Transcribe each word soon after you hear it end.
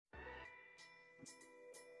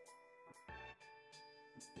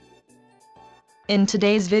In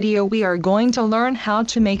today's video we are going to learn how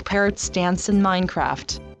to make parrots dance in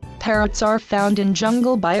Minecraft. Parrots are found in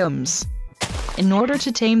jungle biomes. In order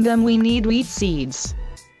to tame them we need wheat seeds.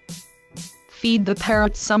 Feed the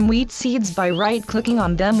parrots some wheat seeds by right-clicking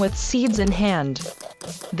on them with seeds in hand.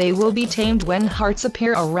 They will be tamed when hearts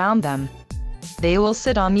appear around them. They will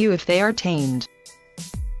sit on you if they are tamed.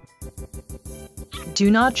 Do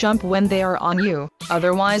not jump when they are on you,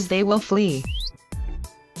 otherwise they will flee.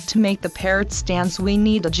 To make the parrots dance we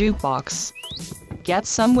need a jukebox. Get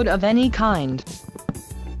some wood of any kind.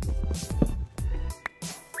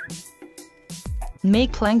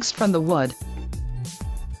 Make planks from the wood.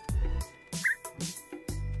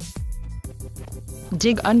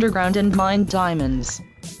 Dig underground and mine diamonds.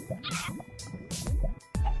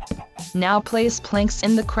 Now place planks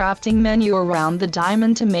in the crafting menu around the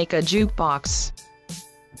diamond to make a jukebox.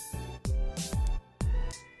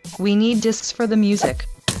 We need discs for the music.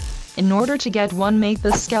 In order to get one, make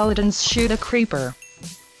the skeletons shoot a creeper.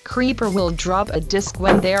 Creeper will drop a disc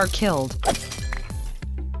when they are killed.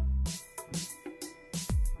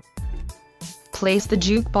 Place the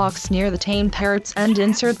jukebox near the tamed parrots and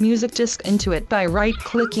insert music disc into it by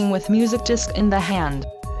right-clicking with music disc in the hand.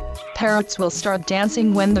 Parrots will start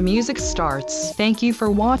dancing when the music starts. Thank you for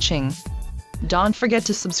watching. Don't forget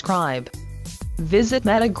to subscribe. Visit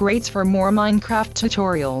Metagrates for more Minecraft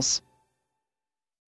tutorials.